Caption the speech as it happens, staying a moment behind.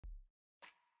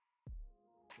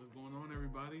What's going on,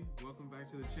 everybody? Welcome back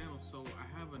to the channel. So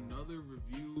I have another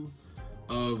review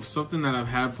of something that I've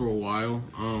had for a while.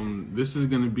 This is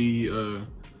going to be the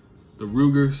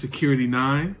Ruger Security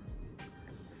 9.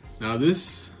 Now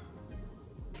this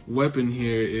weapon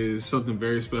here is something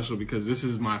very special because this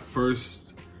is my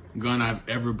first gun I've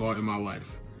ever bought in my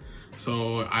life.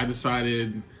 So I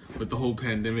decided with the whole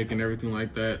pandemic and everything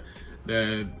like that,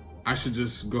 that I should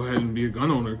just go ahead and be a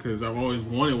gun owner because I've always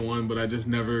wanted one, but I just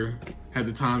never had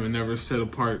the time and never set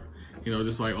apart, you know,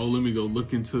 just like, oh, let me go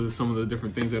look into some of the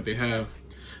different things that they have.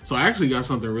 So I actually got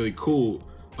something really cool.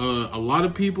 A lot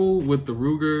of people with the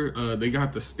Ruger, they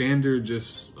got the standard,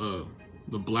 just the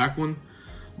black one,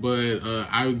 but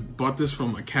I bought this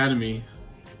from Academy,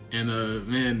 and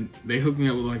man, they hooked me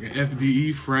up with like an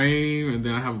FDE frame, and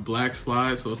then I have a black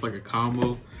slide, so it's like a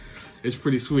combo. It's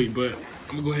pretty sweet, but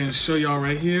I'm gonna go ahead and show y'all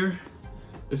right here.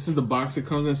 This is the box it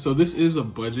comes in. So this is a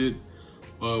budget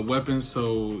weapon,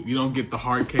 so you don't get the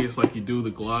hard case like you do the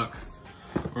Glock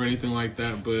or anything like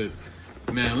that. But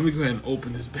man, let me go ahead and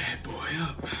open this bad boy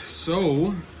up.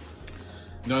 So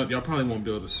y'all probably won't be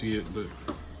able to see it, but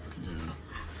yeah,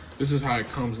 this is how it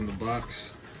comes in the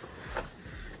box.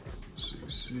 So you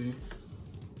see,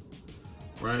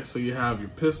 right? So you have your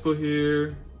pistol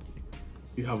here,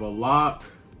 you have a lock,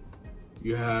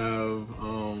 you have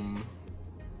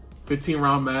 15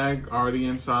 round mag already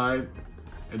inside,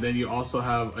 and then you also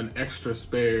have an extra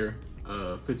spare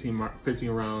 15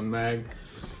 round mag.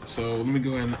 So let me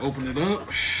go ahead and open it up,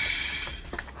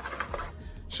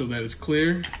 show that it's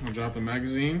clear. I'm gonna drop the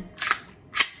magazine,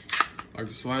 like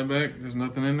the slide back, there's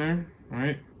nothing in there,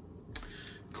 right?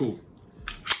 Cool.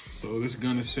 So this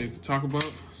gun is safe to talk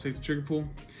about, safe to trigger pull.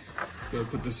 Gotta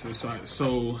put this to the side.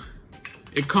 So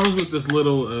it comes with this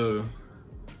little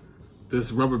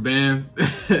this rubber band.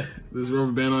 This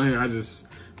rubber band on here, I just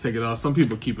take it off. Some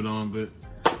people keep it on, but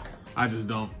I just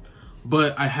don't.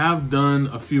 But I have done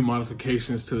a few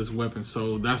modifications to this weapon,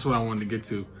 so that's what I wanted to get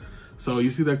to. So you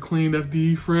see that clean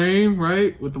FDE frame,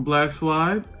 right? With the black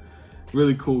slide.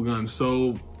 Really cool gun.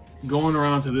 So going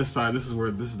around to this side, this is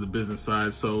the business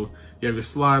side. So you have your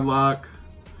slide lock,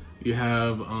 you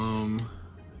have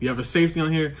a safety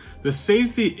on here. The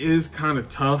safety is kind of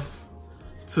tough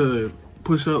to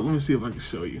push up. Let me see if I can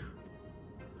show you.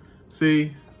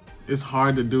 See, it's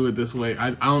hard to do it this way.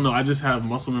 I don't know, I just have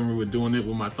muscle memory with doing it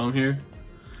with my thumb here.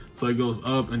 So it goes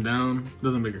up and down.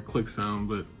 Doesn't make a click sound,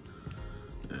 but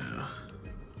yeah,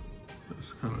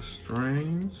 that's kind of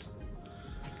strange.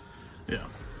 Yeah,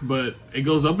 but it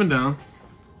goes up and down,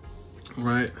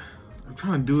 right? I'm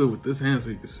trying to do it with this hand so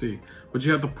you can see, but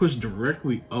you have to push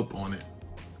directly up on it.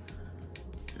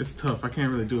 It's tough, I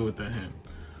can't really do it with that hand.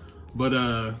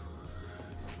 But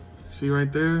see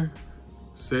right there,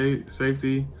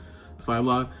 safety, slide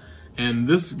lock. And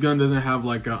this gun doesn't have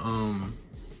like a,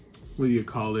 what do you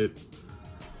call it?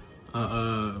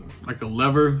 Like a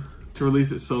lever to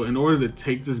release it. So in order to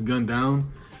take this gun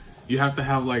down, you have to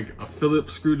have like a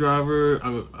Phillips screwdriver,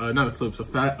 not a Phillips,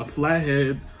 a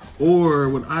flathead, or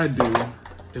what I do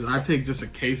is I take just a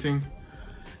casing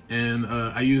and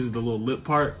I use the little lip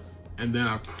part, and then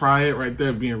I pry it right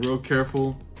there, being real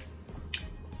careful.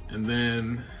 And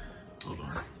then, hold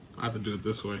on, I have to do it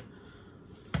this way.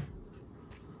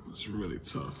 It's really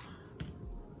tough.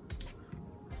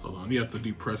 Hold on, you have to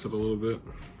depress it a little bit.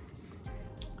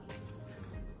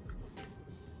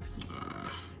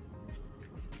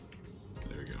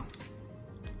 There we go.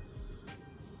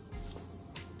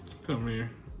 Come here.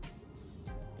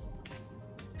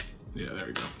 Yeah, there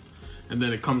we go. And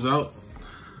then it comes out,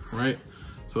 right?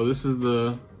 So this is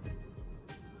the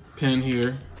pin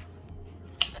here.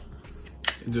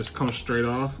 It just comes straight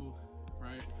off,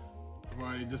 right? I've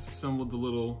already disassembled the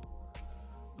little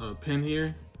pin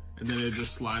here, and then it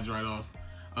just slides right off.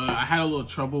 I had a little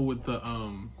trouble with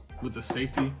the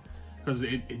safety because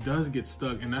it does get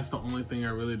stuck, and that's the only thing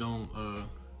I really don't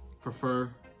prefer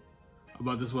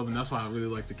about this weapon. That's why I really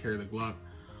like to carry the Glock,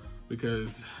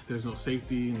 because there's no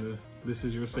safety, and this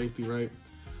is your safety, right?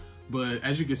 But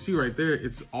as you can see right there,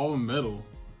 it's all metal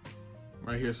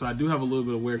right here. So I do have a little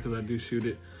bit of wear because I do shoot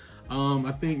it.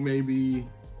 I think maybe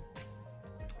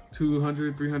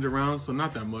 200, 300 rounds, so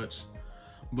not that much.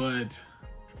 But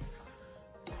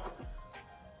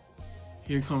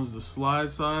here comes the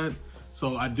slide side.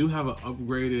 So I do have an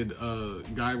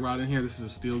upgraded guide rod in here. This is a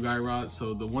steel guide rod.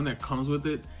 So the one that comes with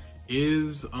it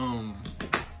is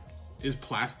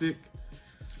plastic.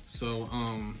 So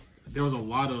there was a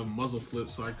lot of muzzle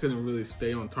flips, so I couldn't really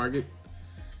stay on target,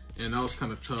 and that was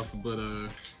kind of tough. But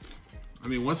I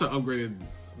mean, once I upgraded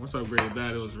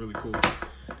that, it was really cool.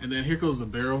 And then here goes the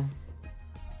barrel.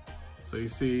 So you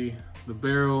see The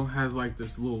barrel has like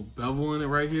this little bevel in it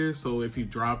right here, so if you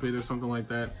drop it or something like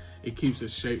that, it keeps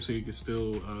its shape so you can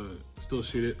still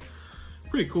shoot it.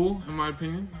 Pretty cool in my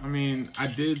opinion. I mean, I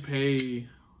did pay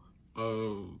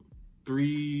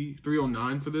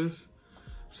 $309 for this,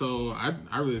 so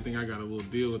I really think I got a little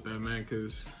deal with that, man,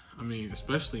 because I mean,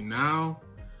 especially now,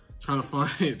 trying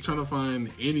to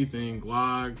find anything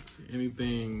Glock,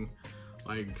 anything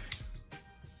like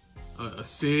a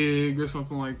SIG or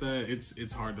something like that,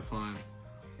 it's hard to find.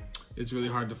 It's really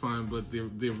hard to find, but the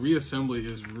reassembly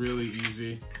is really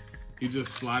easy. You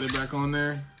just slide it back on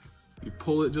there, you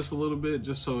pull it just a little bit,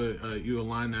 just so you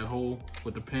align that hole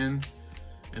with the pin,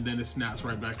 and then it snaps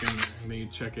right back in there, and then you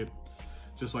check it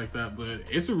just like that. But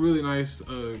it's a really nice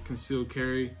concealed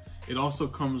carry. It also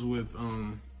comes with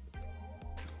a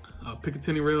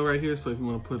Picatinny rail right here, so if you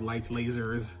want to put lights,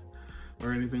 lasers,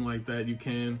 or anything like that, you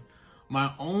can.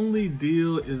 My only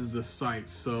deal is the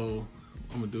sights, so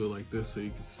I'm gonna do it like this so you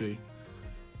can see.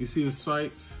 You see the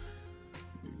sights?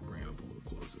 Let me bring it up a little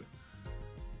closer.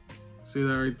 See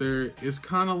that right there? It's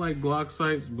kind of like Glock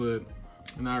sights, but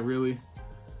not really.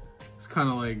 It's kind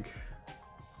of like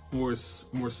more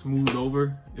smooth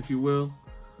over, if you will.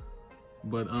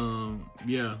 But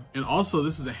yeah, and also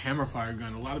this is a hammer fire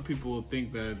gun. A lot of people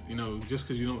think that, you know, just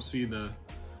because you don't see the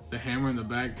hammer in the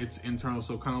back, it's internal,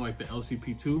 so kind of like the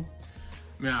LCP2.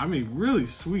 Man, I mean, really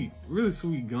sweet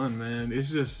gun, man. It's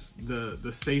just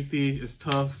the safety is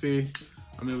tough. See,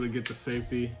 I'm able to get the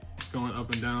safety going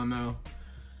up and down now.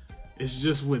 It's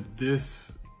just with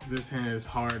this hand, it's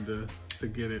hard to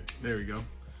get it. There we go.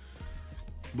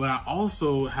 But I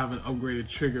also have an upgraded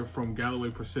trigger from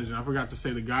Galloway Precision. I forgot to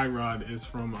say the guide rod is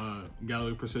from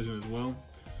Galloway Precision as well.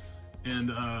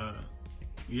 And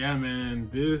yeah, man,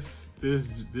 this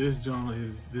joint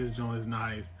is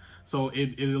nice. So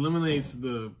it eliminates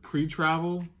the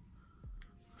pre-travel.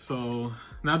 So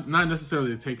not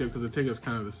necessarily the take-up, because the take-up is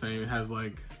kind of the same. It has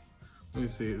like, let me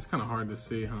see, it's kind of hard to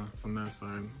see, huh, from that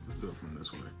side. Let's do it from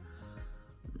this way.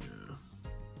 Yeah,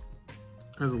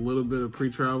 has a little bit of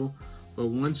pre-travel, but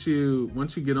once you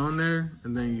get on there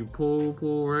and then you pull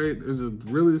right, there's a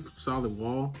really solid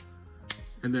wall,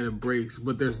 and then it breaks.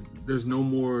 But there's no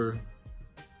more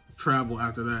travel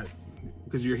after that,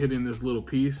 because you're hitting this little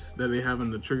piece that they have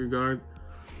in the trigger guard,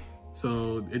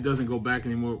 so it doesn't go back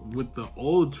anymore. With the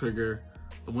old trigger,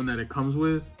 the one that it comes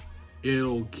with,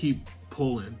 it'll keep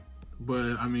pulling.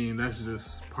 But I mean, that's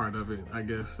just part of it, I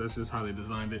guess. That's just how they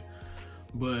designed it.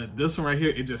 But this one right here,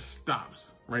 it just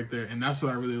stops right there, and that's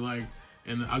what I really like.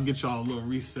 And I'll get y'all a little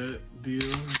reset deal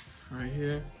right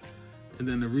here. And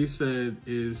then the reset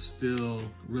is still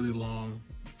really long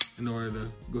in order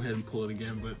to go ahead and pull it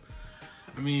again. But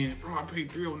I mean, bro, I paid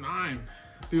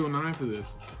 $309 for this.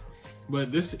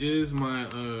 But this is my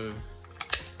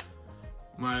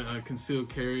concealed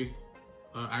carry.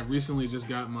 I recently just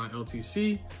got my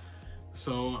LTC,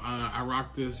 so I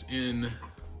rocked this in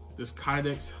this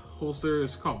Kydex holster.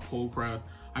 It's called Pole Crowd.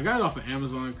 I got it off of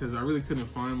Amazon because I really couldn't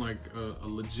find like a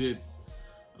legit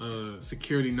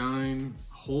Security 9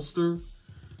 holster,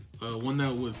 one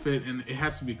that would fit, and it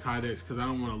has to be Kydex because I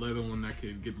don't want a leather one that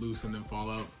could get loose and then fall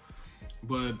out.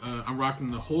 But I'm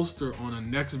rocking the holster on a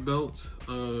Next belt,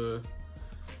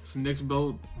 it's a Next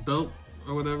belt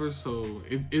or whatever. So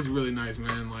it's really nice,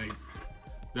 man. Like,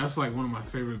 that's like one of my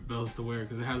favorite belts to wear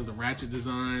because it has the ratchet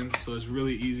design, so it's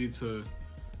really easy to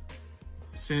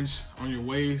cinch on your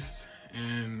waist,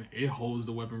 and it holds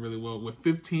the weapon really well with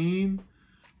 15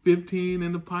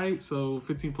 in the pipe, so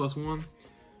 15 plus 1.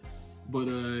 But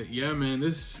yeah, man,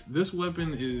 this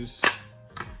weapon is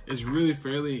really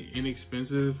fairly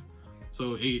inexpensive.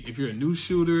 So if you're a new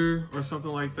shooter or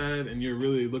something like that, and you're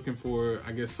really looking for,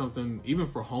 I guess, something even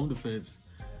for home defense,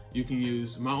 you can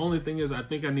use. My only thing is, I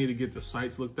think I need to get the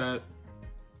sights looked at,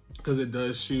 because it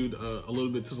does shoot a little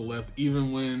bit to the left,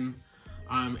 even when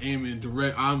I'm aiming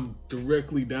I'm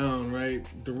directly down, right?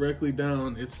 Directly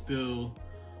down, it's still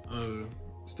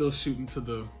shooting to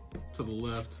the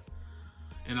left.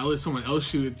 And I let someone else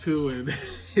shoot it too, and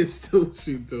it's still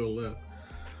shooting to the left.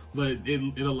 But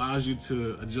it allows you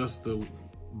to adjust the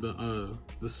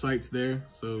sights there.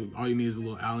 So all you need is a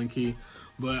little Allen key.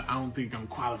 But I don't think I'm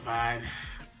qualified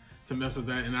to mess with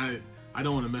that, and I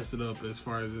don't want to mess it up as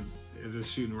far as it's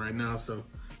shooting right now. So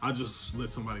I'll just let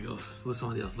somebody else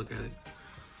look at it.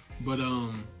 But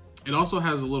it also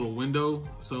has a little window.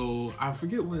 So I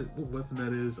forget what weapon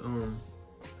that is.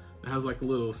 It has like a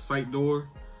little sight door,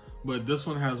 but this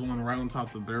one has one right on top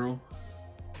of the barrel.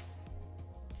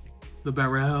 The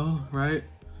barrel, right?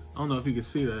 I don't know if you can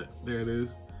see that. There it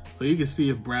is. So you can see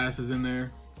if brass is in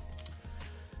there.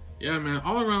 Yeah, man,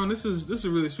 all around, this is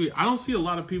really sweet. I don't see a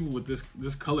lot of people with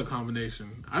this color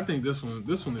combination. I think this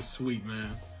one is sweet, man.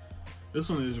 This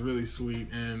one is really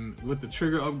sweet, and with the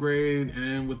trigger upgrade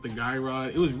and with the guy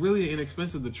rod, it was really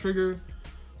inexpensive. The trigger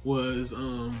was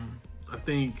I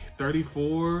think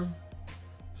 34,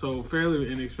 so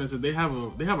fairly inexpensive. They have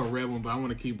a red one, but I want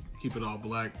to keep it all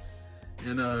black.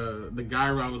 And the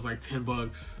guy rod was like 10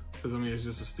 bucks because I mean it's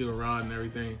just a steel rod and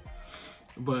everything.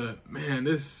 But man,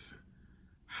 this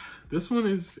one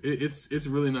is it's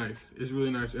really nice. It's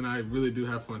really nice, and I really do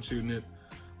have fun shooting it.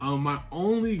 My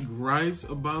only gripes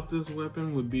about this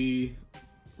weapon would be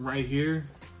right here.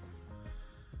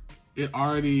 It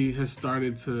already has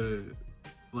started to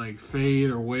like fade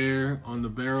or wear on the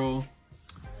barrel,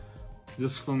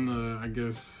 just from the, I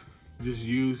guess, just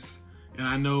use. And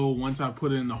I know once I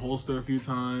put it in the holster a few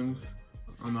times,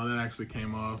 oh no, that actually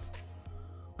came off.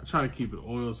 I try to keep it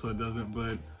oiled so it doesn't,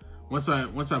 but once I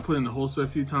put it in the holster a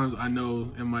few times, I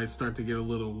know it might start to get a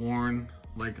little worn,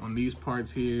 like on these parts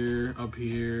here, up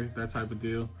here, that type of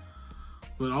deal.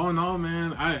 But all in all,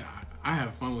 man, I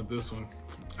have fun with this one.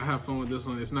 I have fun with this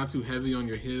one. It's not too heavy on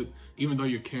your hip, even though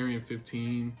you're carrying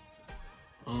 15.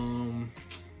 I'm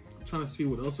trying to see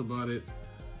what else about it.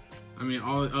 I mean,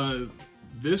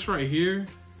 this right here,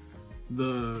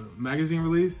 the magazine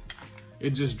release,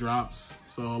 it just drops.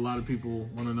 So a lot of people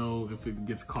want to know if it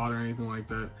gets caught or anything like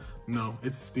that. No,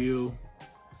 it's steel.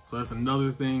 So that's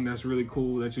another thing that's really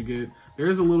cool that you get. There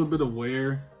is a little bit of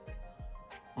wear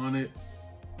on it.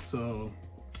 So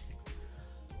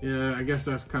yeah, I guess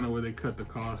that's kind of where they cut the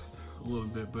cost a little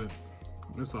bit, but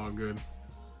it's all good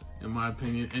in my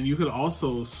opinion. And you could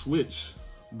also switch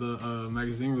the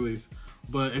magazine release,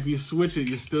 but if you switch it,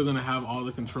 you're still gonna have all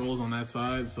the controls on that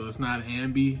side. So it's not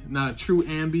not a true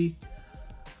ambi.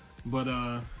 But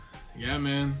yeah,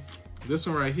 man, this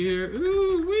one right here,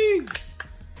 ooh wee.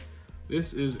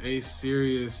 This is a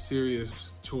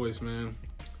serious choice, man.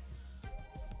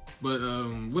 But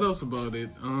what else about it?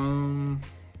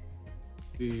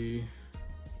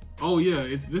 Oh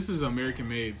yeah, this is American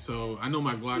made. So I know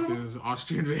my Glock is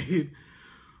Austrian made,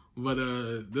 but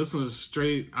this one's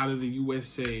straight out of the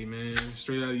USA, man.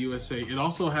 Straight out of the USA. It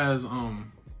also has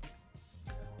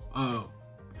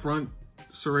front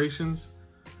serrations.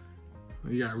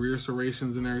 You got rear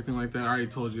serrations and everything like that. I already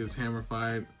told you it's hammer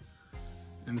fired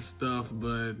and stuff,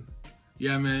 but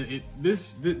yeah, man,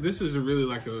 this is really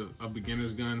like a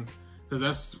beginner's gun, because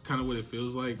that's kind of what it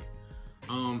feels like.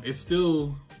 It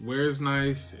still wears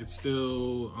nice. It's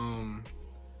still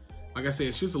like I say,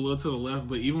 it shoots a little to the left,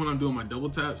 but even when I'm doing my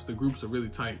double taps, the groups are really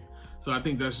tight. So I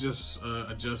think that's just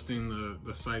adjusting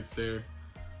the sights there.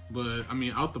 But I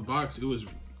mean, out the box, it was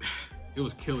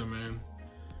killer, man.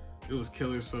 It was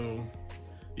killer. So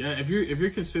yeah, if you're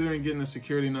considering getting a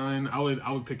Security 9, I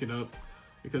would pick it up.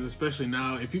 Because especially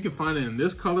now, if you can find it in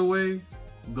this colorway,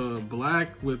 the black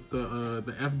with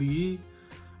the FDE,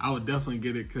 I would definitely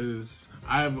get it, because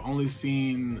I've only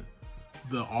seen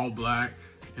the all black,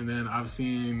 and then I've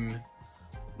seen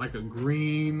like a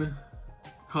green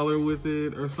color with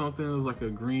it or something. It was like a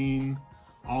green,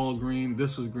 all green.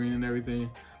 This was green and everything.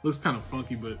 Looks kind of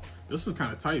funky, but this is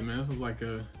kind of tight, man. This is like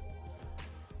a,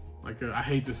 I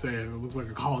hate to say it, it looks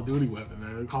like a Call of Duty weapon,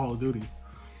 man. Call of Duty.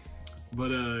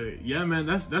 But yeah, man,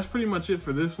 that's pretty much it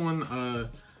for this one.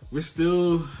 We're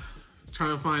still trying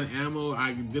to find ammo.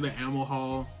 I did an ammo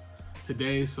haul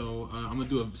today, so I'm gonna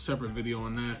do a separate video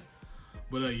on that.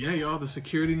 But yeah, y'all, the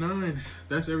Security 9,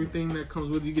 that's everything that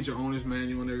comes with it. You get your owner's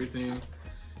manual and everything.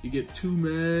 You get 2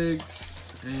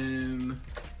 mags, and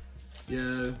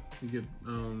yeah, you get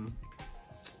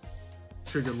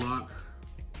trigger lock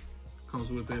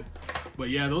comes with it. But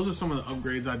yeah, those are some of the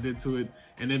upgrades I did to it,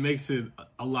 and it makes it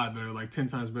a lot better, like 10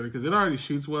 times better, because it already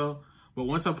shoots well. But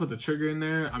once I put the trigger in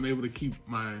there, I'm able to keep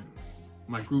my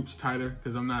groups tighter,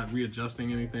 because I'm not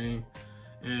readjusting anything.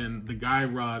 And the guide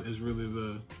rod is really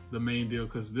the main deal,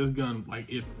 because this gun,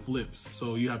 like, it flips,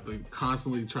 so you have to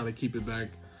constantly try to keep it back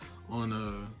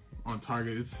on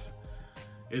target.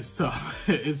 It's tough.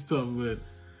 It's tough, but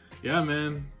yeah,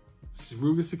 man,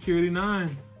 Ruger Security 9.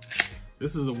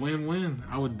 This is a win-win.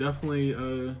 I would definitely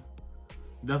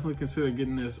consider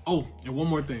getting this. Oh, and one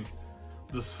more thing.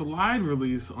 The slide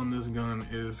release on this gun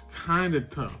is kind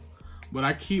of tough, but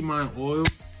I keep mine oiled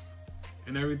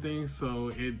and everything,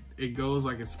 so it goes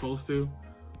like it's supposed to.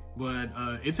 But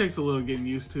it takes a little getting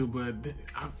used to, but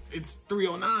it's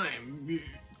 $309,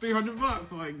 300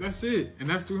 bucks, like that's it. And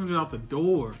that's 300 out the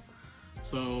door.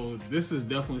 So this is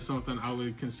definitely something I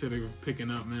would consider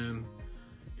picking up, man.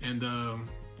 And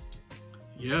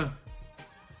yeah,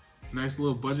 nice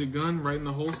little budget gun right in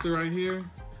the holster right here.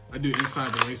 I do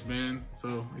inside the waistband,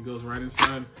 so it goes right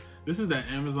inside. This is that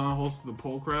Amazon holster, the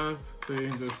Polecraft. So you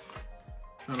can just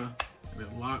kind of,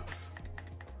 it locks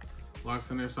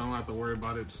in there, so I don't have to worry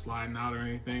about it sliding out or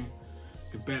anything.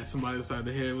 You can bat somebody upside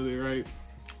the head with it, right?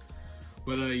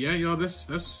 But yeah, y'all,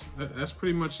 that's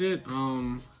pretty much it.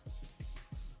 I'm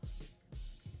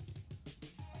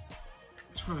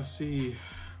trying to see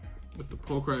with the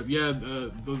Polecraft. Yeah,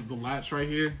 the latch right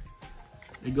here,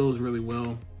 it goes really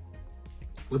well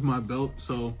with my belt.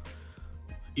 So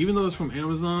even though it's from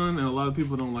Amazon, and a lot of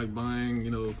people don't like buying,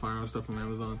 you know, firearm stuff from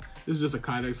Amazon, this is just a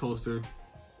Kydex holster,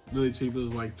 really cheap. It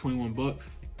was like 21 bucks.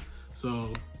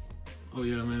 So, oh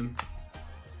yeah, man,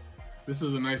 this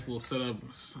is a nice little setup.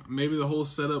 Maybe the whole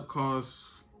setup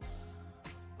costs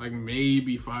like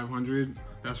maybe 500.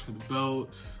 That's for the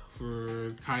belt,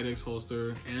 for Kydex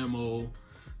holster, ammo,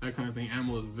 that kind of thing.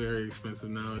 Ammo is very expensive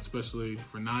now, especially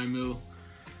for 9mm.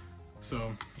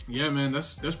 So yeah, man,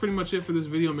 that's pretty much it for this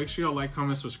video. Make sure y'all like,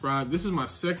 comment, subscribe. This is my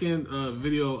second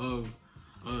video of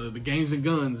the games and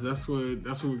guns. That's what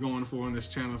we're going for on this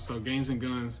channel. So games and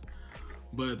guns.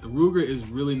 But the Ruger is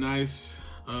really nice.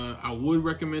 I would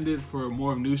recommend it for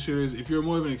more of new shooters. If you're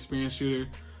more of an experienced shooter,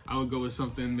 I would go with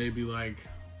something maybe like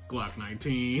Glock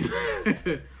 19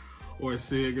 or a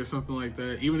SIG or something like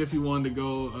that. Even if you wanted to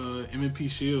go M&P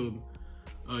Shield,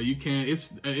 you can.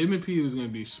 It's M&P is going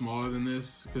to be smaller than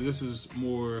this because this is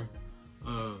more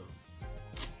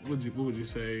what would you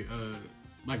say,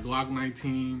 like Glock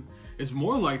 19. It's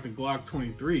more like the Glock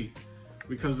 23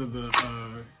 because of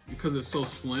the because it's so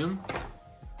slim.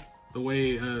 The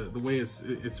way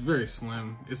it's very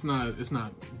slim. It's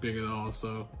not big at all.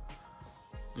 So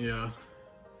yeah,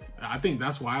 I think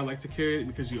that's why I like to carry it,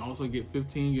 because you also get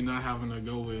 15. You're not having to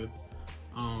go with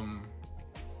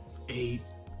 8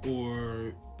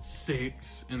 or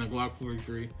 6 in a Glock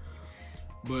 43.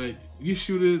 But you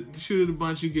shoot it a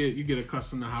bunch, you get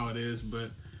accustomed to how it is.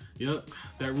 But yep,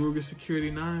 that Ruger Security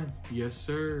 9, yes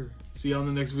sir. See y'all in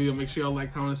the next video. Make sure y'all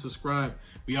like, comment, subscribe.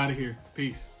 We out of here.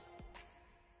 Peace.